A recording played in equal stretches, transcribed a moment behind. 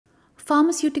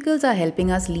Pharmaceuticals are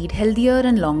helping us lead healthier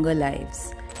and longer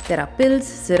lives. There are pills,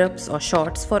 syrups, or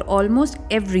shots for almost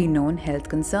every known health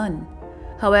concern.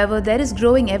 However, there is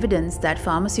growing evidence that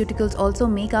pharmaceuticals also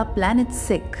make our planet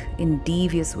sick in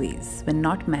devious ways when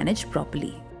not managed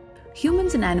properly.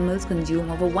 Humans and animals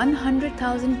consume over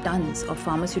 100,000 tons of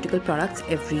pharmaceutical products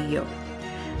every year.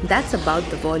 That's about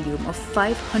the volume of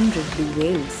 500 blue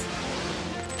whales.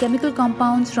 Chemical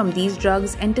compounds from these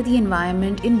drugs enter the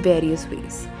environment in various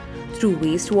ways. Through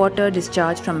wastewater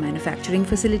discharged from manufacturing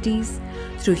facilities,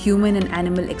 through human and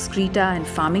animal excreta and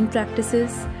farming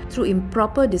practices, through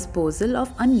improper disposal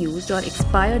of unused or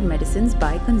expired medicines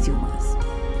by consumers.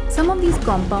 Some of these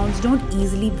compounds don't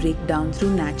easily break down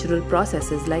through natural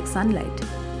processes like sunlight.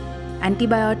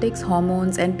 Antibiotics,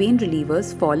 hormones, and pain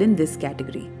relievers fall in this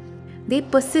category. They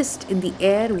persist in the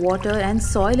air, water, and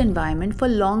soil environment for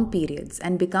long periods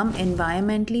and become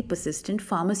environmentally persistent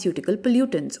pharmaceutical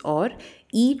pollutants, or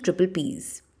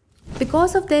EPPs.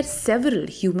 Because of their several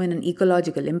human and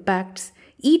ecological impacts,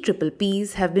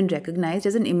 EPPs have been recognized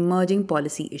as an emerging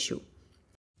policy issue.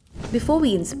 Before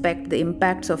we inspect the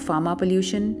impacts of pharma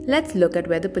pollution, let's look at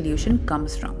where the pollution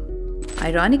comes from.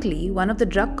 Ironically, one of the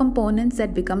drug components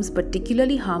that becomes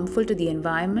particularly harmful to the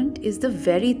environment is the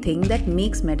very thing that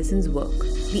makes medicines work: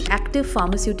 the active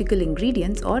pharmaceutical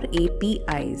ingredients, or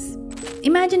APIs.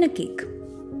 Imagine a cake.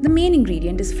 The main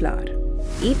ingredient is flour.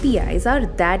 APIs are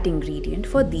that ingredient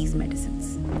for these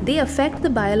medicines. They affect the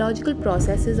biological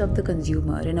processes of the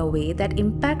consumer in a way that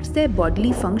impacts their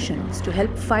bodily functions to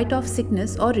help fight off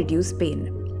sickness or reduce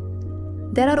pain.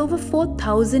 There are over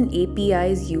 4,000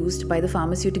 APIs used by the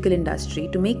pharmaceutical industry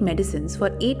to make medicines for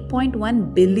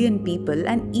 8.1 billion people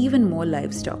and even more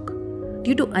livestock.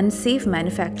 Due to unsafe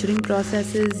manufacturing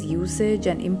processes, usage,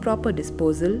 and improper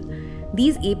disposal,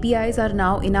 these APIs are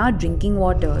now in our drinking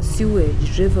water,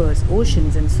 sewage, rivers,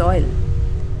 oceans, and soil.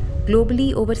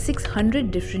 Globally, over 600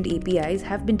 different APIs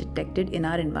have been detected in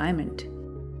our environment.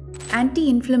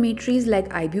 Anti-inflammatories like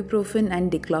ibuprofen and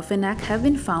diclofenac have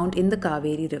been found in the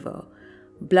Cauvery River.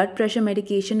 Blood pressure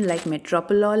medication like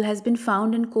metoprolol has been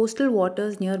found in coastal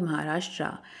waters near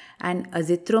Maharashtra, and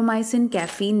azithromycin,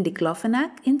 caffeine,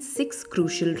 diclofenac in 6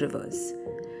 crucial rivers.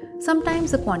 Sometimes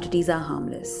the quantities are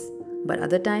harmless, but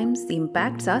other times the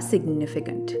impacts are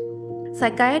significant.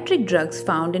 Psychiatric drugs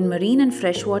found in marine and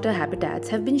freshwater habitats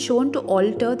have been shown to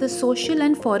alter the social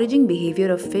and foraging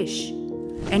behavior of fish.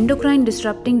 Endocrine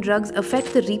disrupting drugs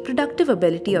affect the reproductive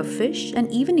ability of fish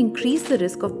and even increase the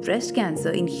risk of breast cancer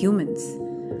in humans.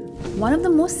 One of the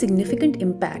most significant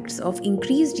impacts of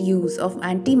increased use of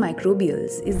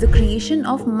antimicrobials is the creation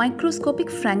of microscopic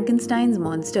Frankenstein's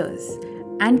monsters,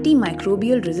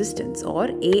 antimicrobial resistance, or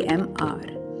AMR.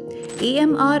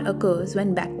 AMR occurs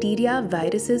when bacteria,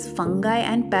 viruses, fungi,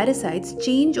 and parasites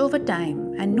change over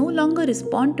time and no longer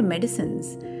respond to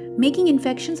medicines, making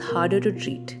infections harder to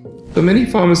treat. So many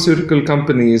pharmaceutical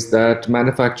companies that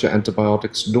manufacture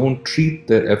antibiotics don't treat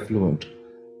their effluent,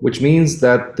 which means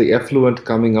that the effluent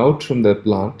coming out from their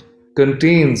plant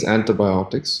contains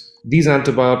antibiotics. These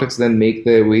antibiotics then make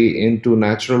their way into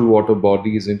natural water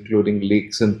bodies, including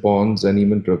lakes and ponds and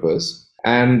even rivers.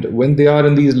 And when they are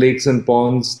in these lakes and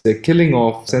ponds, they're killing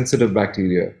off sensitive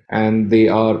bacteria and they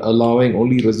are allowing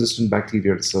only resistant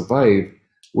bacteria to survive,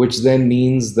 which then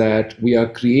means that we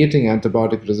are creating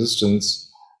antibiotic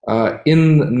resistance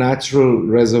in natural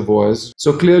reservoirs.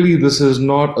 So clearly this is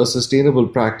not a sustainable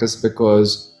practice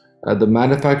because the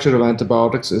manufacture of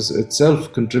antibiotics is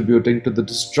itself contributing to the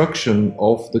destruction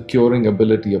of the curing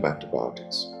ability of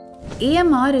antibiotics.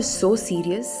 AMR is so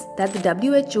serious that the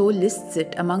WHO lists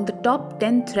it among the top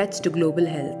 10 threats to global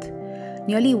health.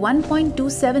 Nearly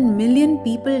 1.27 million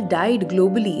people died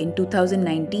globally in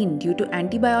 2019 due to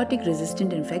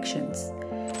antibiotic-resistant infections.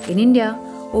 In India,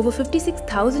 over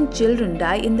 56,000 children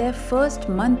die in their first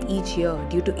month each year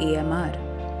due to AMR.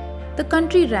 The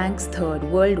country ranks third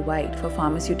worldwide for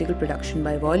pharmaceutical production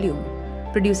by volume,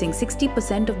 producing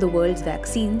 60% of the world's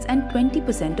vaccines and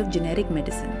 20% of generic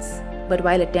medicines. But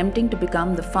while attempting to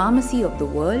become the pharmacy of the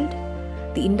world,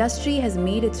 the industry has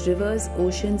made its rivers,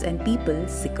 oceans, and people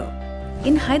sicker.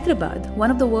 In Hyderabad, one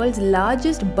of the world's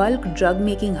largest bulk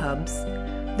drug-making hubs,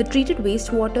 the treated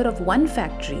wastewater of one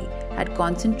factory had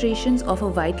concentrations of a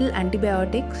vital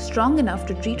antibiotic strong enough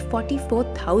to treat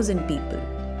 44,000 people.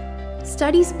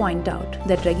 Studies point out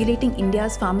that regulating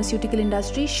India's pharmaceutical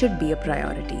industry should be a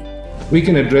priority. We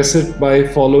can address it by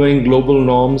following global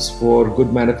norms for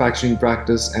good manufacturing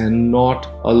practice and not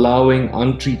allowing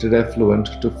untreated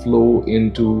effluent to flow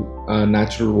into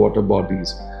natural water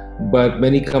bodies. But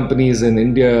many companies in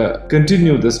India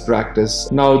continue this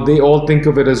practice. Now they all think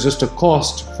of it as just a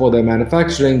cost for their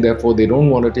manufacturing, therefore they don't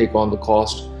want to take on the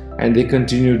cost and they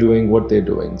continue doing what they're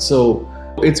doing. So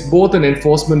it's both an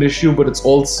enforcement issue, but it's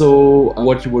also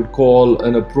what you would call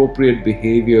an appropriate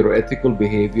behavior or ethical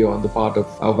behavior on the part of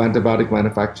antibiotic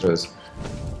manufacturers.